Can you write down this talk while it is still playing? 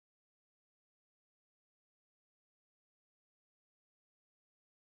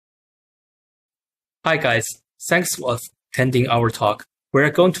Hi guys, thanks for attending our talk.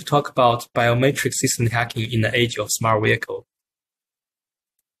 We're going to talk about biometric system hacking in the age of smart vehicle.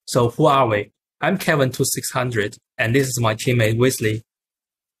 So who are we? I'm Kevin2600 and this is my teammate Wesley.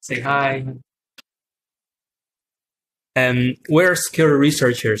 Say hi. And we're security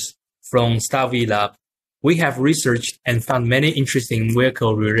researchers from StarV Lab. We have researched and found many interesting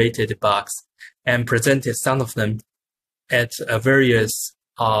vehicle-related bugs and presented some of them at various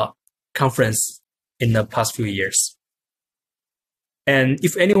conferences in the past few years. And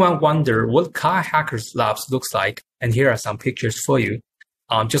if anyone wonder what car hackers labs looks like, and here are some pictures for you.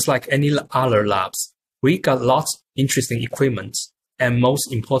 Just like any other labs, we got lots of interesting equipment, and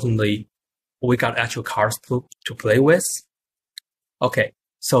most importantly, we got actual cars to play with. Okay,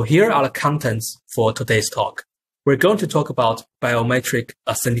 so here are the contents for today's talk. We're going to talk about biometric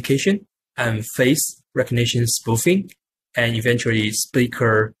authentication and face recognition spoofing, and eventually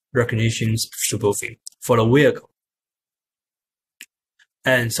speaker recognition spoofing for the vehicle.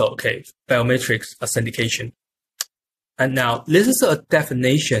 And so, okay, biometric authentication. And now this is a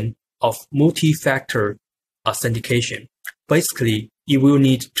definition of multi-factor authentication. Basically, you will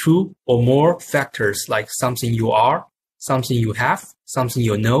need two or more factors like something you are, something you have, something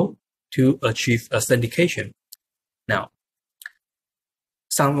you know to achieve authentication. Now,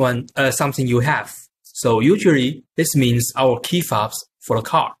 something you have. So usually this means our key fobs for the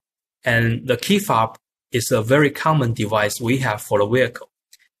car. And the key fob is a very common device we have for the vehicle.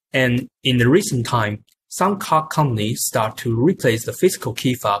 And in the recent time, some car companies start to replace the physical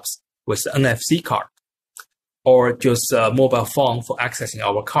key fobs with the NFC card or just a mobile phone for accessing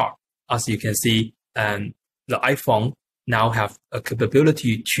our car. As you can see, the iPhone now have a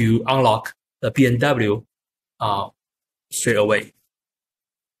capability to unlock the BMW straight away.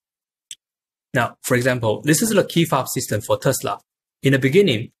 Now, for example, this is the key fob system for Tesla. In the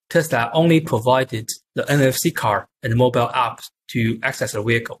beginning, Tesla only provided the NFC card and mobile app to access the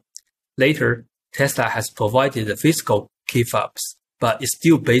vehicle. Later, Tesla has provided the physical key fobs, but it's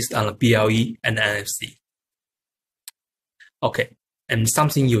still based on the BLE and NFC. Okay, and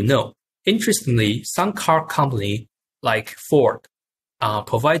something you know. Interestingly, some car company like Ford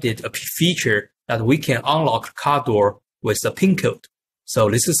provided a feature that we can unlock the car door with a PIN code. So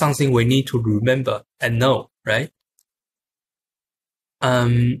this is something we need to remember and know, right?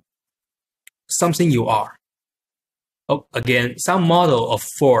 Something you are. Oh, again, some model of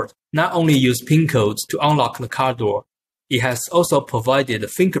Ford not only use PIN codes to unlock the car door, it has also provided a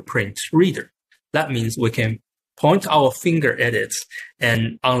fingerprint reader. That means we can point our finger at it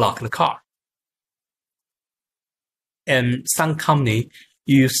and unlock the car. And some company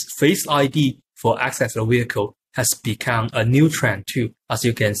use Face ID for access the vehicle has become a new trend too. As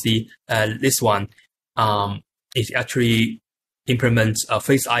you can see, this one it actually implements a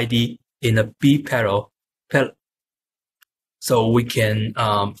Face ID in a B pedal, so we can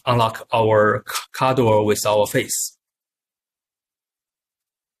unlock our car door with our face.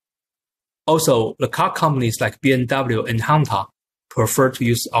 Also, the car companies like BMW and Honda prefer to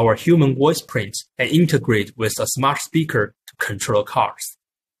use our human voice print and integrate with a smart speaker to control cars.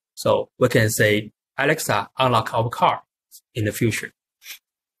 So we can say, Alexa, unlock our car in the future.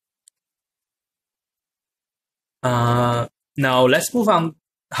 Now let's move on.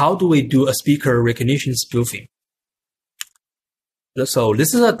 How do we do a speaker recognition spoofing? So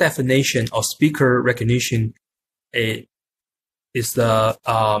this is a definition of speaker recognition. It is the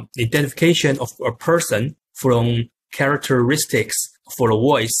identification of a person from characteristics for the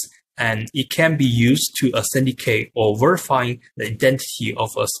voice, and it can be used to authenticate or verify the identity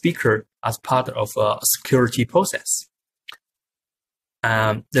of a speaker as part of a security process.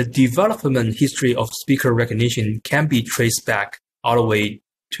 The development history of speaker recognition can be traced back all the way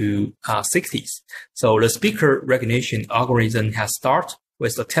to 60s. So the speaker recognition algorithm has started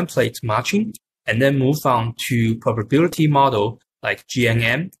with the template matching and then moved on to probability model like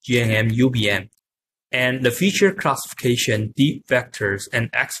GNM, UBM, and the feature classification, deep vectors and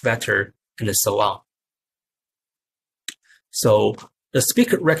X vector, and so on. So the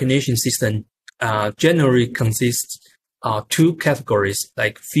speaker recognition system generally consists of two categories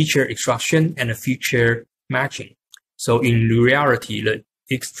like feature extraction and feature matching. So in reality, the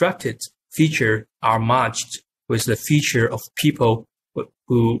extracted feature are matched with the feature of people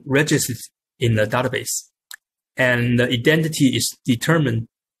who registered in the database. And the identity is determined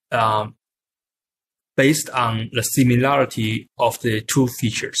based on the similarity of the two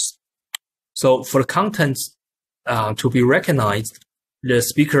features. So for the contents to be recognized, the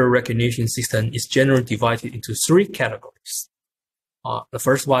speaker recognition system is generally divided into three categories. The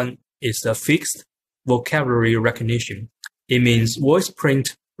first one is the fixed vocabulary recognition. It means voice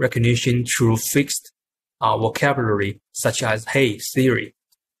print recognition through fixed vocabulary such as "Hey Siri,"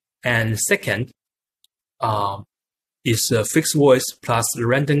 and second is fixed voice plus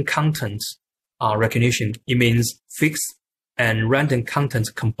random content recognition. It means fixed and random content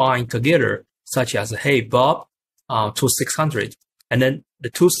combined together, such as "Hey Bob," 2600, and then the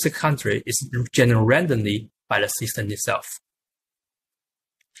 2600 is generated randomly by the system itself.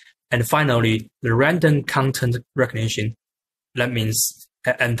 And finally, the random content recognition. That means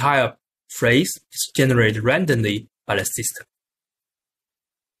an entire phrase is generated randomly by the system.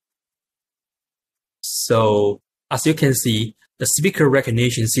 So as you can see, the speaker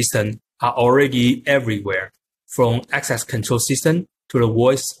recognition system are already everywhere, from access control system to the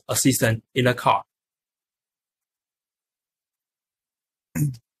voice assistant in a car.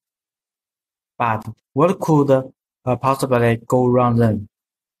 But what could possibly go wrong then?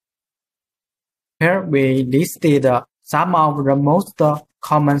 Here we listed some of the most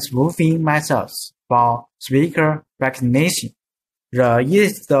common spoofing methods for speaker recognition. The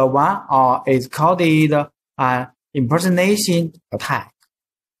easiest one is called an impersonation attack.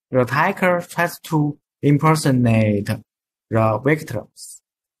 The attacker tries to impersonate the victim's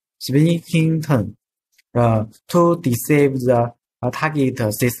speaking tone to deceive the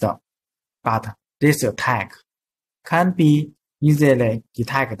target system. But this attack can be easily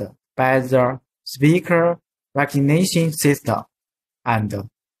detected by the speaker recognition system, and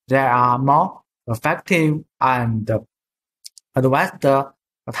there are more effective and advanced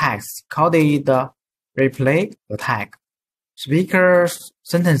attacks called the replay attack, speaker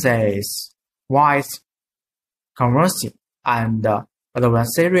sentences, voice conversion, and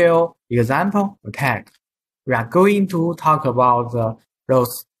adversarial example attack. We are going to talk about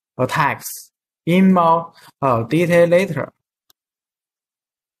those attacks in more detail later.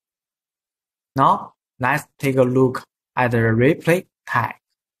 Now, let's take a look at the replay attack.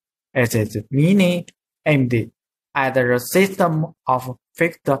 It is mainly aimed at the system of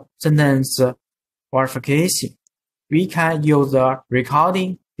fixed sentence verification. We can use a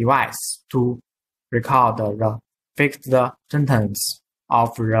recording device to record the fixed sentence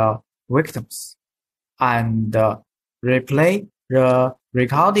of the victims and replay the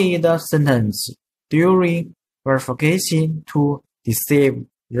recorded sentence during verification to deceive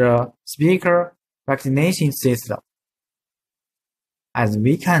the speaker recognition system. As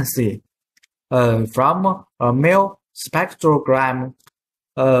we can see from a mail spectrogram,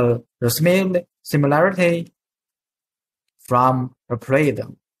 the similarity from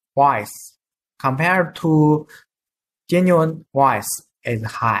replayed voice compared to genuine voice is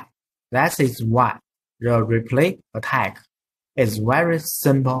high. That is why the replay attack is very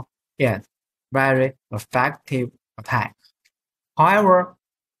simple yet very effective attack. However,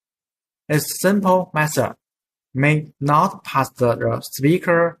 this simple method may not pass the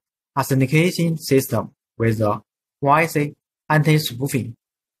speaker authentication system with a voice anti-spoofing.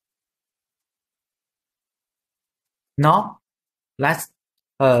 Now let's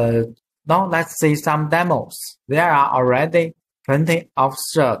see some demos. There are already plenty of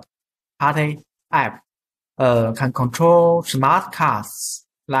third-party apps can control smart cars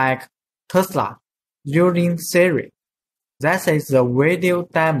like Tesla using Siri. This is the video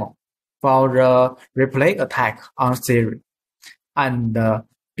demo for the replay attack on Siri. And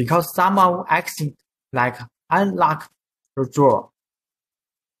because some of actions like unlock the door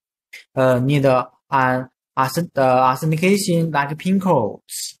need an authentication like PIN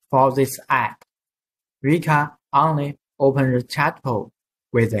codes for this app, we can only open the chat pool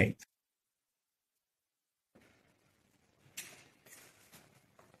with it.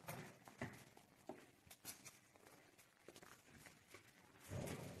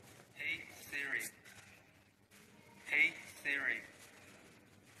 Siri.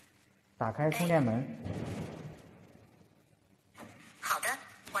 打开充电门。好的，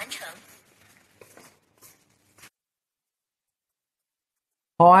完成。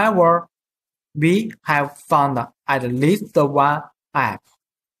However, we have found at least one app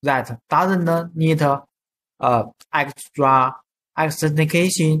that doesn't need extra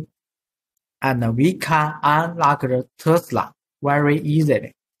authentication, and we can unlock the Tesla very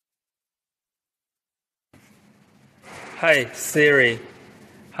easily. Hi Siri.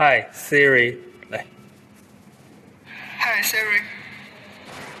 Hi Siri. 来。Hi Siri.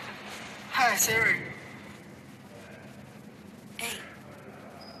 Hi Siri. 哎。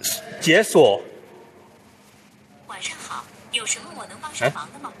解锁。晚上好，有什么我能帮上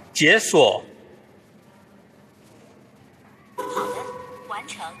忙的吗？解锁。好的，完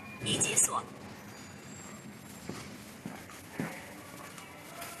成，已解锁。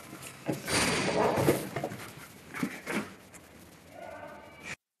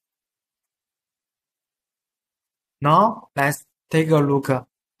Now let's take a look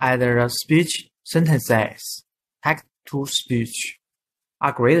at the speech sentences. Text-to-speech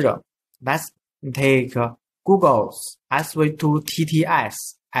algorithm. Let's take Google's SV2TTS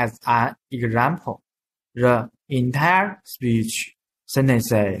as an example. The entire speech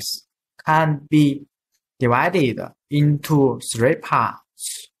sentences can be divided into 3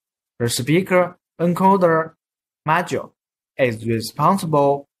 parts. The speaker encoder module is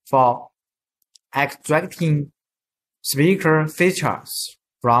responsible for extracting speaker features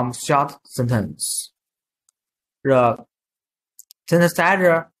from short sentence. The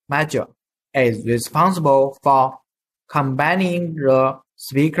synthesizer module is responsible for combining the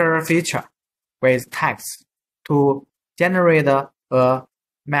speaker feature with text to generate a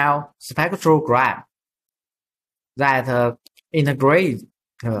mail spectrogram that integrates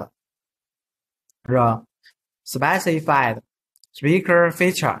the specified speaker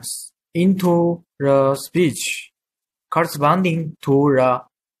features into the speech corresponding to the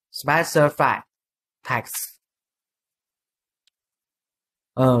specified text.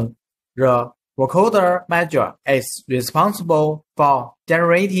 The vocoder module is responsible for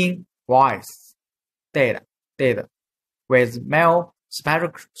generating voice data with mail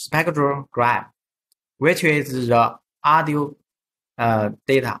spectrogram, which is the audio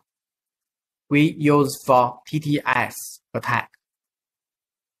data we use for TTS attack.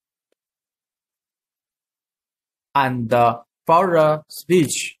 And for the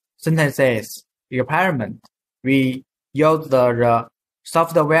speech synthesis experiment, we use the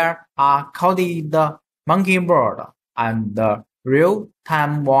software called Mockingbird and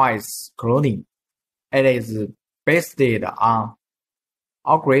real-time voice cloning. It is based on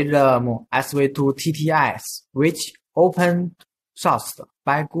algorithm SV2TTS, which open sourced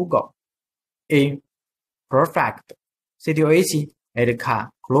by Google. In perfect situation, it can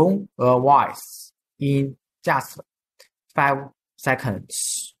clone a voice in just 5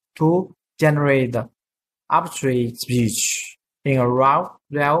 seconds to generate arbitrary speech in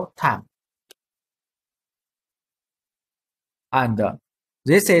real time. And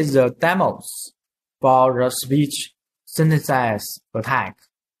this is the demos for the speech synthesis attack.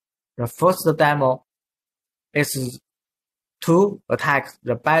 The first demo is to attack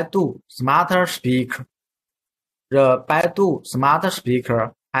the Baidu Smart Speaker. The Baidu Smart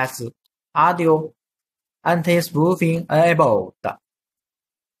Speaker has audio anti-spoofing enabled,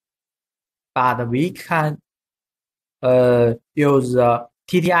 but we can use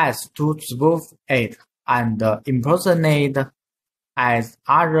TTS to spoof it and impersonate as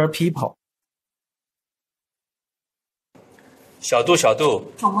other people. 小度，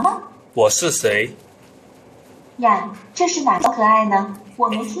怎么了？我是谁？呀，这是哪个可爱呢？我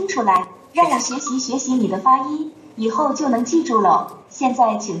没听出来。让我学习你的发音，以后就能记住了。现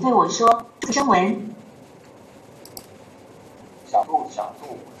在请对我说声文。小度。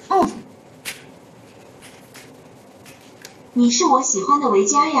你是我喜欢的维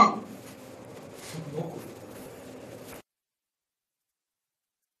嘉呀。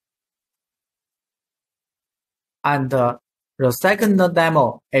And the second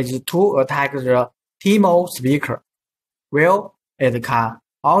demo is to attack the Timo speaker, where it can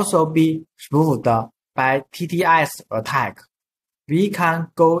also be spoofed by TTS attack. We can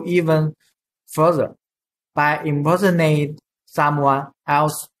go even further by impersonate someone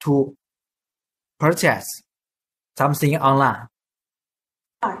else to purchase something online.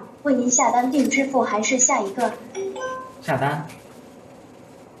 2. 为您下单并支付还是下一个？下单。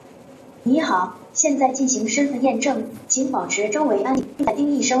你好，现在进行身份验证，请保持周围安静，并在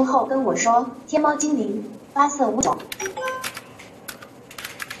叮一声后跟我说“天猫精灵8459”。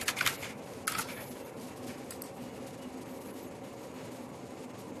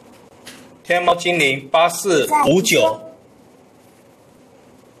天猫精灵8459。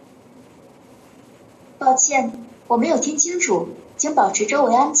抱歉，我没有听清楚，请保持周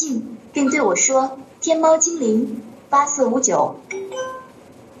围安静，并对我说“天猫精灵8459”。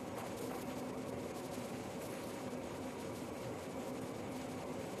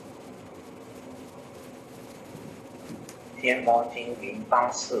天猫精灵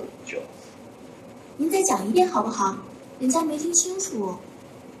8459。您再讲一遍好不好？人家没听清楚。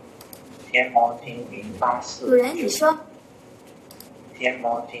天猫精灵8459。主人，你说。天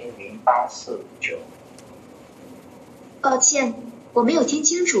猫精灵8459。抱歉，我没有听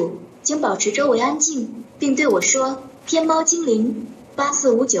清楚，请保持周围安静，并对我说“天猫精灵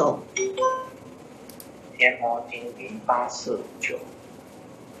8459”。天猫精灵8459。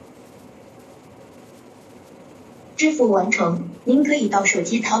支付完成，您可以到手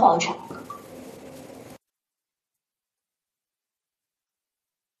机淘宝上。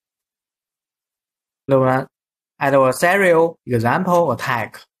录完 adversarial example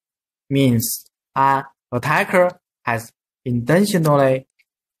attack means an attacker has intentionally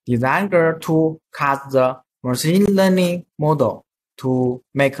designed to cut the machine learning model to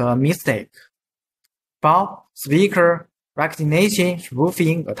make a mistake. For speaker recognition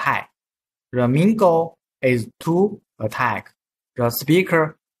spoofing attack, the main goal is to attack the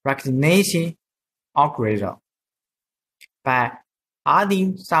speaker recognition algorithm by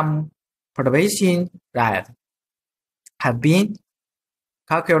adding some perturbation that have been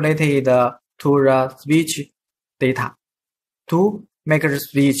calculated to the speech data to make the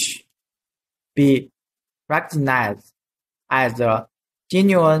speech be recognized as a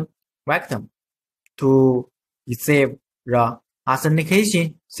genuine victim to deceive the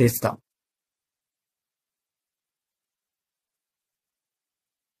authentication system.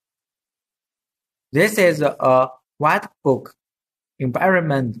 This is a white book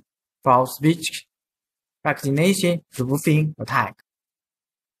environment for speech recognition spoofing attack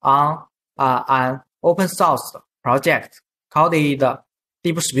on an open source project called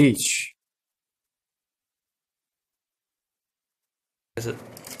Deep Speech.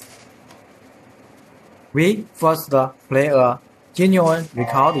 We first play a genuine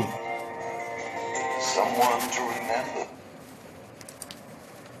recording. Someone to remember.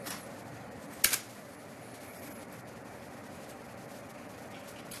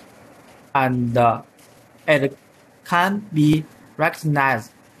 And it can be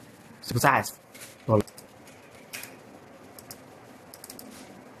recognized successfully.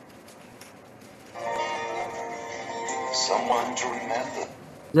 Someone to remember.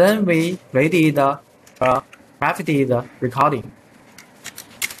 Then we created a crafted recording.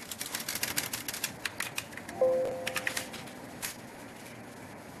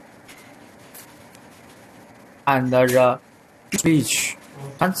 And the speech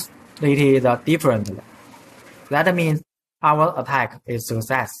translated differently. That means our attack is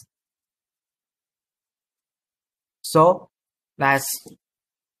success. So let's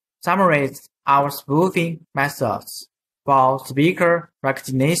summarize our spoofing methods for speaker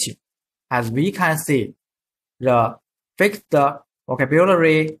recognition. As we can see, the fixed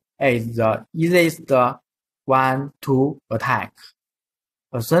vocabulary is the easiest one to attack.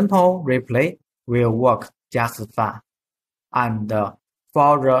 A simple replay will work just fine. And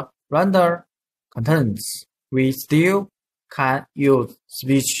for the random contents, we still can use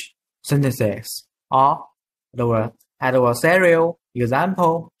speech synthesis or the adversarial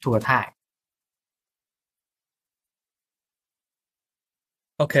example to attack.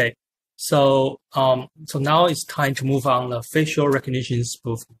 Okay, so now it's time to move on the facial recognition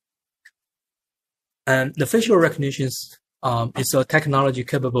spoofing. And the facial recognition is a technology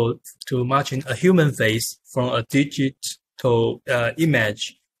capable to matching a human face from a digital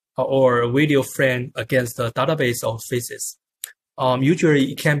image or a video frame against a database of faces.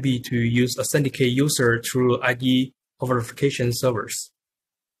 Usually, it can be to use authenticate user through ID verification servers.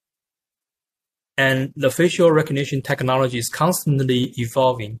 And the facial recognition technology is constantly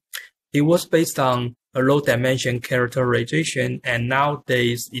evolving. It was based on a low-dimension characterization, and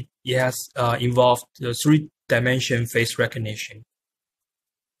nowadays it has involved the three-dimension face recognition.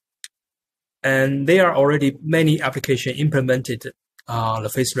 And there are already many applications implemented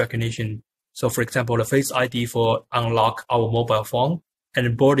the face recognition. So, for example, the Face ID for unlock our mobile phone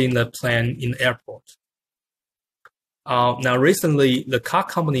and boarding the plane in the airport. Now, recently, the car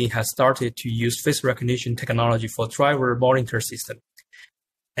company has started to use face recognition technology for driver monitor system,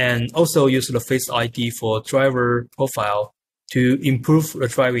 and also use the Face ID for driver profile to improve the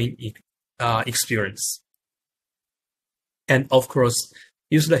driving experience. And of course,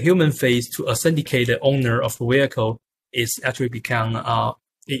 use the human face to authenticate the owner of the vehicle is actually become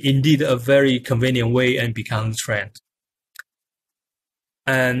indeed a very convenient way and become the trend.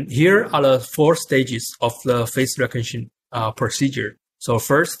 And here are the 4 stages of the face recognition procedure. So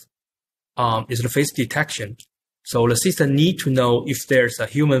first is the face detection. So the system needs to know if there's a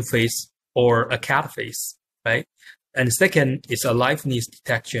human face or a cat face, right? And second is a liveness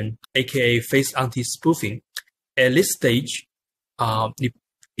detection, aka face anti-spoofing. At this stage,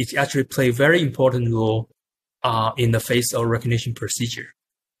 it actually plays a very important role in the face recognition procedure.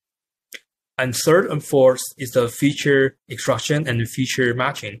 And third and fourth is the feature extraction and feature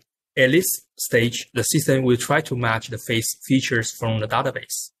matching. At this stage, the system will try to match the face features from the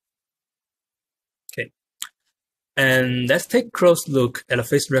database. Okay. And let's take a close look at the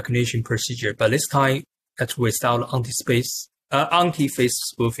face recognition procedure, but this time without anti-face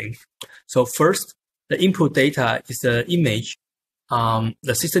spoofing. So first, the input data is the image.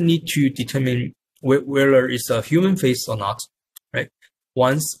 The system needs to determine whether it's a human face or not, right?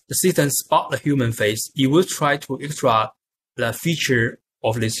 once the system spots the human face, it will try to extract the feature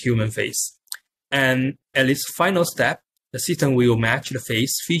of this human face. And at this final step, the system will match the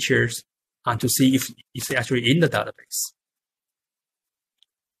face features to see if it's actually in the database.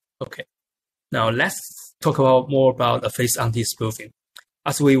 Okay, now let's talk more about the face anti-spoofing.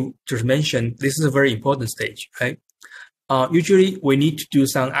 As we just mentioned, this is a very important stage, right? Usually, we need to do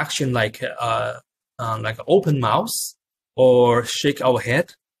some action like open mouth or shake our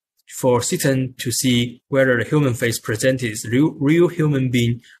head for system to see whether the human face presented is real human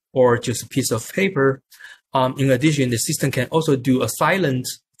being or just a piece of paper. In addition, the system can also do a silent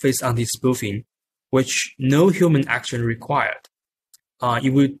face anti-spoofing, which no human action required.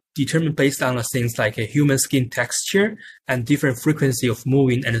 It will determine based on things like a human skin texture and different frequency of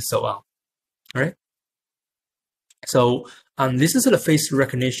moving and so on. All right. So this is the face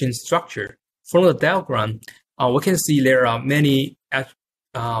recognition structure. From the diagram, we can see there are many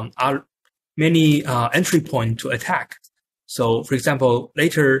entry points to attack. So, for example,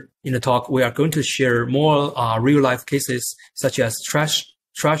 later in the talk, we are going to share more real-life cases such as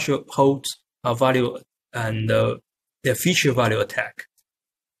threshold value and the feature value attack.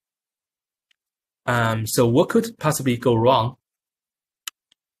 So what could possibly go wrong?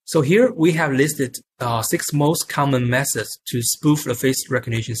 So here we have listed 6 most common methods to spoof the face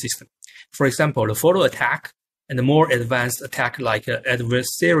recognition system. For example, the photo attack and the more advanced attack like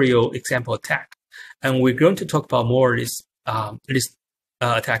adversarial example attack. And we're going to talk about more of this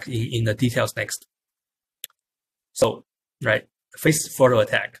attack in the details next. So, right, face photo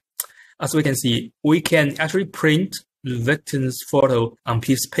attack. As we can see, we can actually print the victim's photo on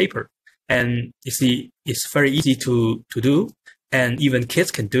piece of paper. And you see, it's very easy to do. And even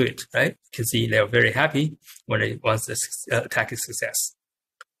kids can do it, right? You can see they're very happy once the attack is success.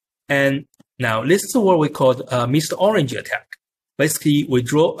 And now this is what we call Mr. Orange attack. Basically, we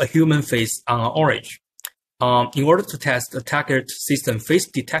draw a human face on an orange in order to test the attacker system face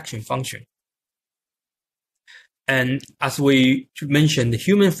detection function. And as we mentioned, the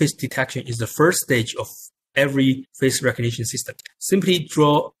human face detection is the first stage of every face recognition system. Simply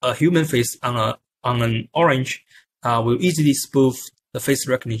draw a human face on an orange will easily spoof the face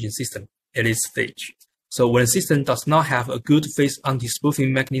recognition system at this stage. So when a system does not have a good face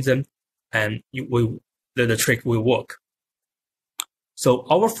anti-spoofing mechanism, and the trick will work. So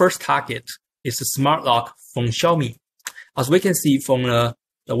our first target is the smart lock from Xiaomi. As we can see from the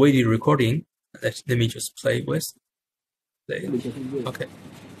video recording, let me just play with. Okay.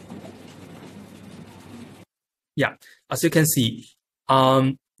 Yeah, as you can see,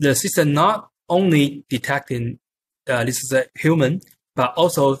 the system not only detecting this is a human, but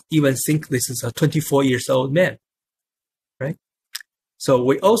also even think this is a 24-year-old man, right? So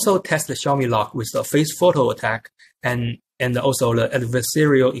we also test the Xiaomi lock with the face photo attack and also the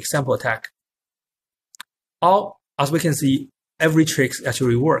adversarial example attack. As we can see, every trick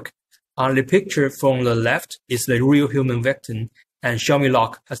actually work. The picture from the left is the real human victim, and Xiaomi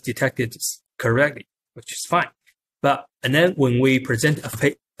lock has detected this correctly, which is fine. And then when we present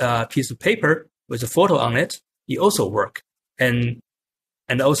a piece of paper with a photo on it, it also work. And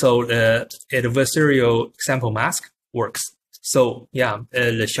also the adversarial example mask works. So yeah,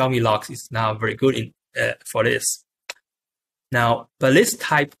 the Xiaomi lock is now very good for this. Now, but this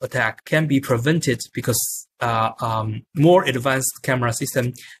type of attack can be prevented because more advanced camera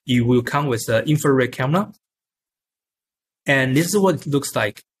system, you will come with the infrared camera. And this is what it looks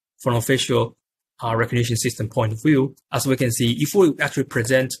like from a facial recognition system point of view. As we can see, if we actually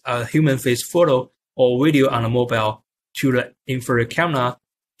present a human face photo or video on a mobile to the infrared camera,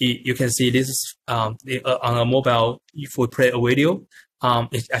 you can see this is on a mobile. If we play a video,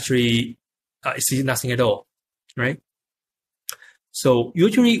 it actually sees nothing at all, right? So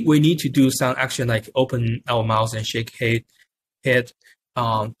usually we need to do some action like open our mouth and shake head.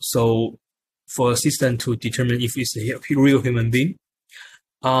 So for a system to determine if it's a real human being.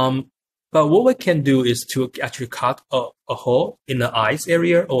 But what we can do is to actually cut a hole in the eyes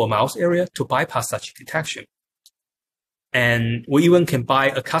area or mouth area to bypass such detection. And we even can buy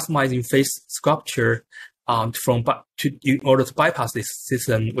a customizing face sculpture in order to bypass this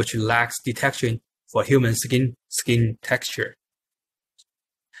system, which lacks detection for human skin texture.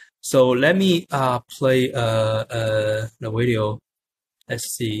 So let me play the video.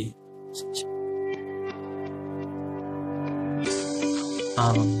 Let's see.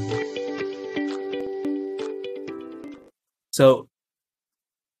 So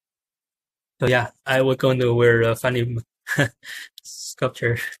yeah, I was going to wear a funny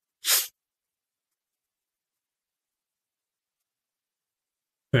sculpture.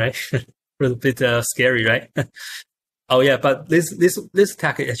 Right? A little bit scary, right? Oh yeah, but this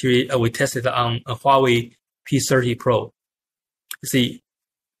attack actually we tested on a Huawei P30 Pro. See,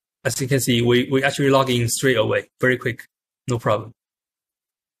 as you can see, we actually log in straight away, very quick, no problem.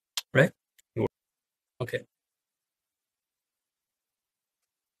 Right? Okay.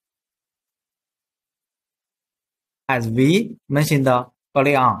 As we mentioned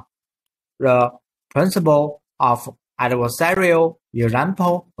early on, the principle of adversarial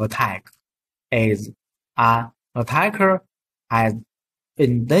example attack is an attacker has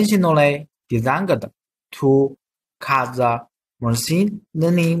intentionally designed to cause the machine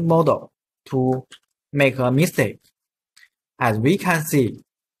learning model to make a mistake. As we can see,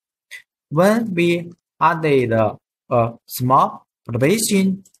 when we added a small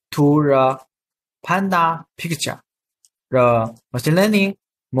perturbation to the panda picture, the machine learning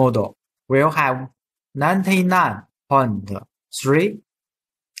model will have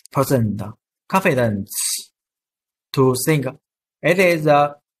 99.3% confidence to think it is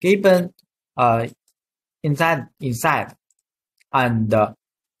a given inside, and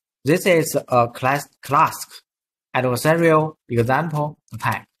this is a classic adversarial example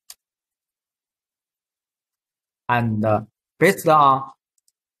attack. And based on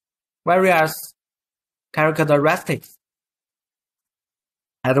various characteristics,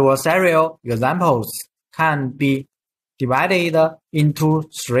 adversarial examples can be divided into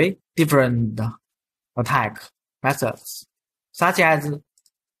 3 different attack methods, such as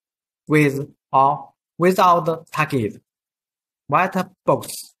with or without target, white box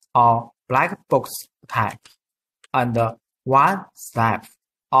or black box attack, and one-step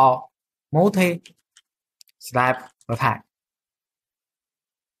or multi-step attack.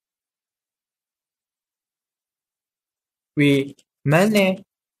 We mainly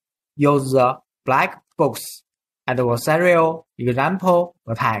use the black box adversarial example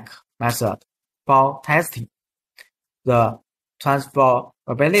attack method for testing. The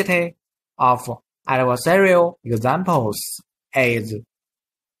transferability of adversarial examples is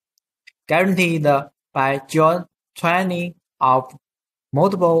guaranteed by joint training of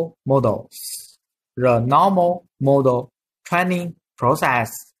multiple models. The normal model training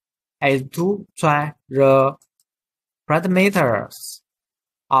process is to train the parameters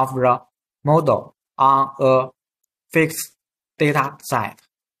of the model on a fixed data set.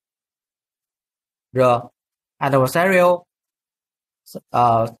 The adversarial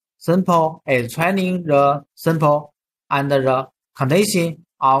sample is training the sample under the condition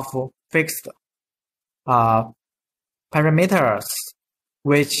of fixed parameters,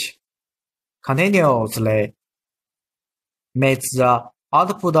 which continuously makes the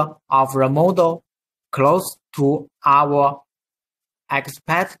output of the model close to our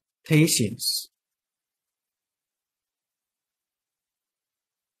expectations.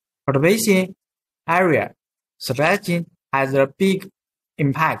 Perturbation area selection has a big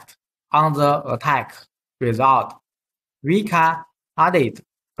impact on the attack result. We can edit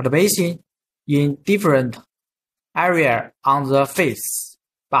perturbation in different areas on the face,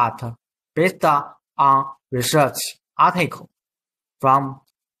 but based on research article from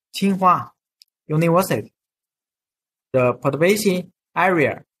Tsinghua University, the perturbation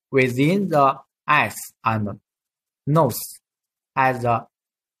area within the eyes and nose has the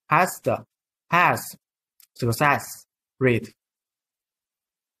highest success rate.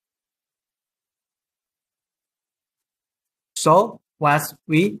 So once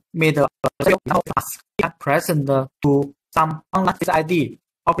we made a mask present to some online ID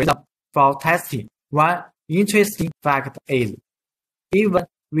algorithm for testing, one interesting fact is even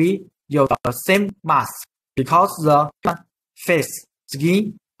we use the same mask because the face,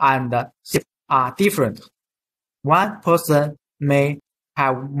 skin, and shape are different. One person may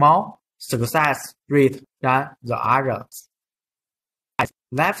have more success rate than the others. The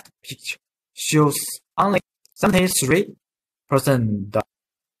left picture shows only 73%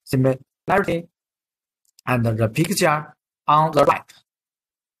 similarity, and the picture on the right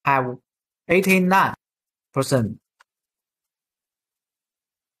have 89%.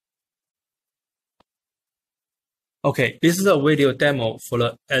 Okay, this is a video demo for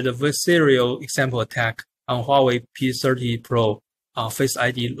the adversarial example attack on Huawei P30 Pro Face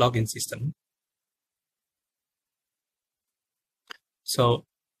ID login system. So,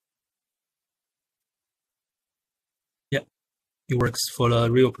 yeah, it works for the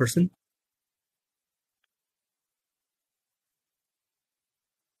real person.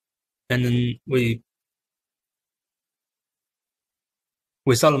 And then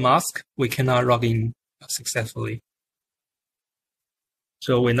without a mask, we cannot log in successfully.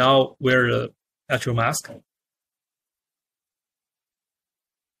 So we now wear the actual mask.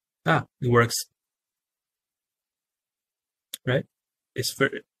 It works. right? It's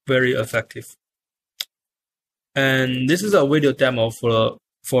very effective. And this is a video demo for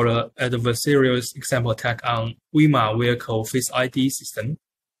the adversarial example attack on WIMA vehicle Face ID system.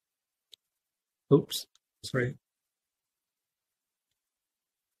 Oops, sorry.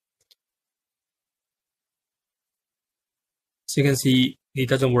 So you can see it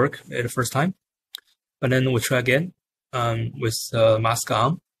doesn't work at the first time, but then we'll try again with the mask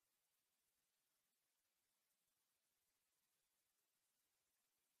on.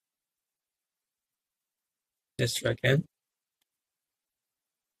 Let's try again.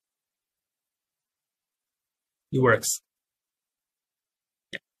 It works.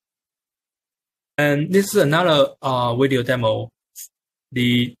 Yeah. And this is another video demo.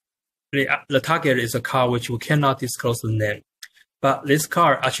 The target is a car which we cannot disclose the name, but this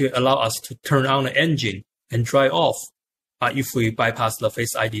car actually allows us to turn on the engine and drive off if we bypass the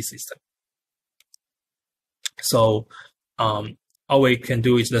Face ID system. So all we can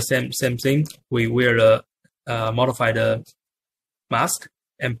do is the same thing. We wear the modify the mask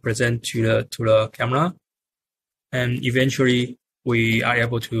and present to the camera, and eventually we are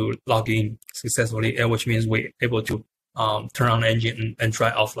able to log in successfully, which means we're able to turn on the engine and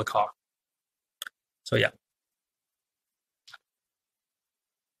drive off the car. So yeah.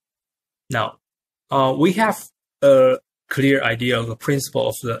 Now we have a clear idea of the principle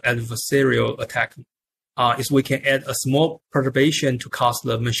of the adversarial attack. Is we can add a small perturbation to cause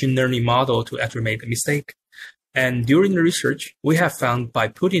the machine learning model to actually make a mistake. And during the research, we have found by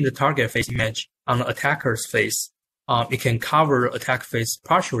putting the target face image on the attacker's face, it can cover the attack face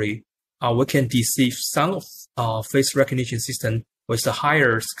partially. We can deceive some face recognition system with a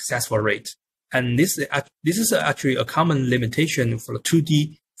higher successful rate. And this is actually a common limitation for the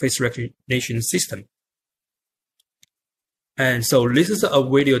 2D face recognition system. And so this is a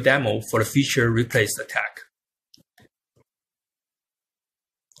video demo for the feature replace attack.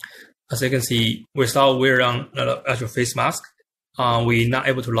 As you can see, without wearing the actual face mask, we're not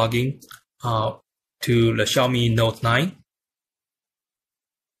able to log in to the Xiaomi Note 9.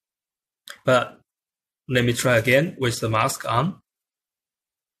 But let me try again with the mask on.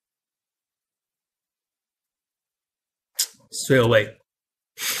 Straight away.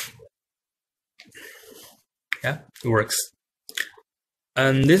 Yeah, it works.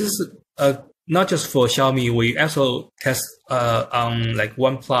 And this is not just for Xiaomi. We also test on like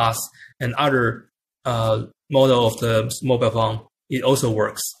OnePlus and other model of the mobile phone. It also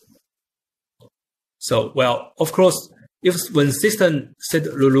works. So, well, of course, when system set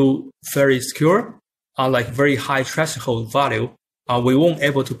Lulu very secure, like very high threshold value, we won't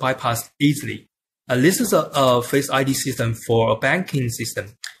able to bypass easily. This is a Face ID system for a banking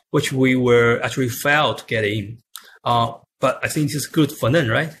system, which we were actually failed to get in. But I think it's good for them,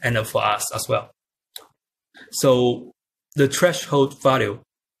 right? And for us as well. So the threshold value,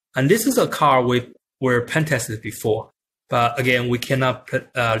 and this is a car we were pen tested before, but again, we cannot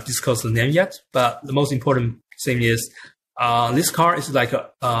disclose the name yet. But the most important thing is this car is like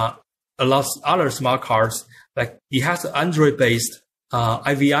a lot of other smart cars. Like it has an Android-based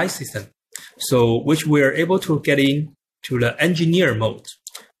IVI system, so which we are able to get in to the engineer mode.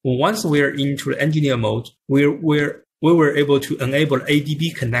 Once we're into the engineer mode, we were able to enable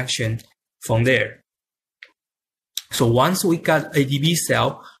ADB connection from there. So once we got ADB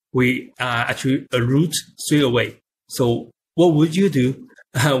cell, we actually a root straight away. So what would you do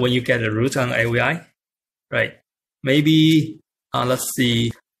when you get a root on AVI? Right? Maybe let's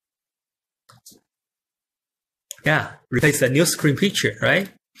see. Yeah, replace the new screen picture, right?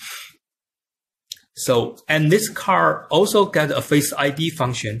 So, and this car also got a Face ID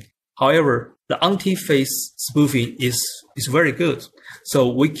function. However, the anti-face spoofing is very good. So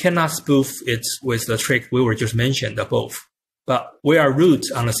we cannot spoof it with the trick we were just mentioned above. But we are root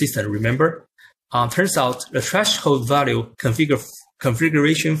on the system, remember? Turns out the threshold value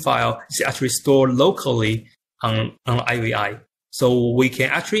configuration file is actually stored locally on IVI. So we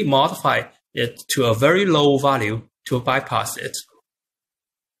can actually modify it to a very low value to bypass it.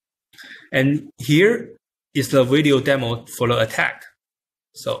 And here is the video demo for the attack.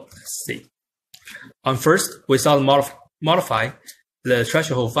 So let's see. First, without modify the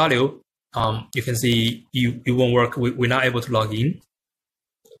threshold value, you can see it won't work. We're not able to log in.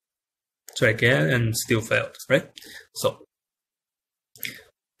 Try again and still failed, right? So,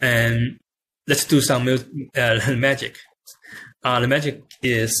 and let's do some magic. The magic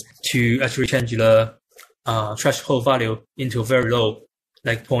is to actually change the threshold value into very low,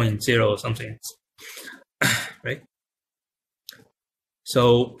 like 0.0 or something, right?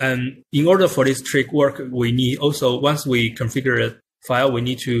 So, in order for this trick work, we need also, once we configure the file, we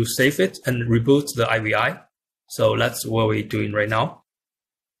need to save it and reboot the IVI. So that's what we're doing right now.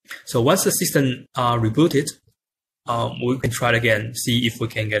 So once the system rebooted, we can try it again, see if we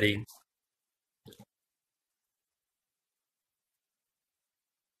can get in.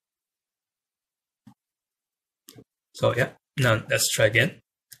 So yeah, now let's try again.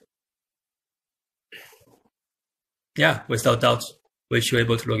 Yeah, without doubt, we should be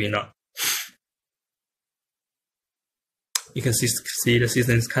able to log in now. You can see the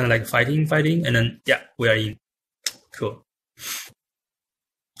system is kind of like fighting, and then yeah, we are in. Cool.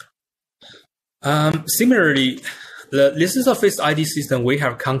 Similarly, this is a Face ID system we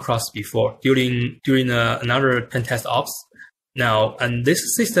have come across before during another pen test ops. Now, and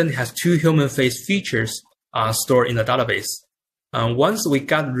this system has 2 human face features stored in the database. Once we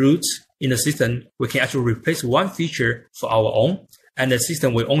got root in the system, we can actually replace 1 feature for our own, and the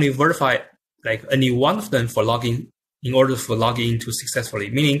system will only verify like any one of them for login in order for logging into successfully.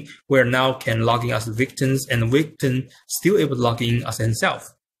 Meaning we now can log in as victims, and the victim still able to log in as himself.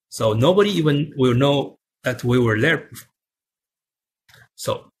 So nobody even will know that we were there.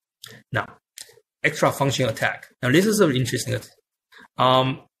 So now, extra function attack. Now this is an interesting.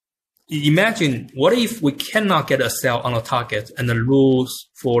 Imagine what if we cannot get a cell on a target and the rules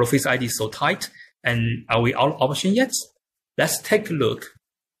for the Face ID is so tight, and are we out of option yet? Let's take a look.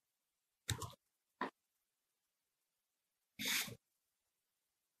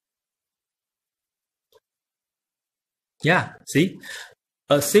 Yeah, see,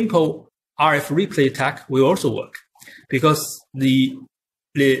 a simple RF replay attack will also work because the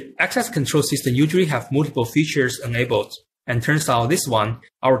access control system usually have multiple features enabled. And turns out this one,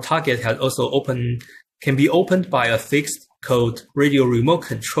 our target has also can be opened by a fixed code radio remote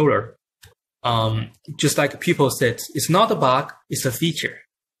controller. Just like people said, it's not a bug, it's a feature.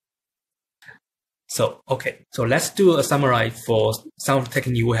 So, okay, so let's do a summary for some of the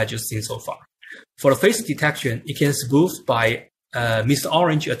technique we have just seen so far. For the face detection, it can spoof by Mr.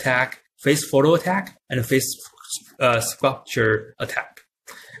 Orange attack, face photo attack, and face sculpture attack.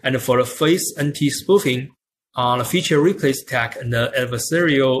 And for the face anti-spoofing, the feature replace attack and the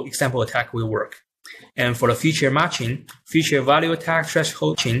adversarial example attack will work. And for the feature matching, feature value attack,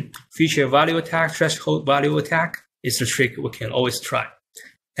 threshold matching, feature value attack, threshold value attack is the trick we can always try.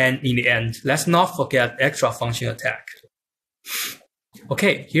 And in the end, let's not forget extra function attack.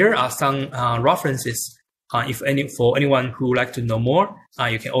 Okay, here are some references. For anyone who would like to know more,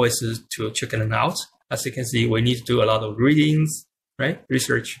 you can always to check them out. As you can see, we need to do a lot of readings, right?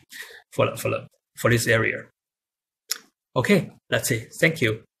 Research for this area. Okay, that's it. Thank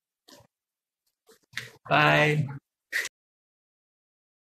you. Bye.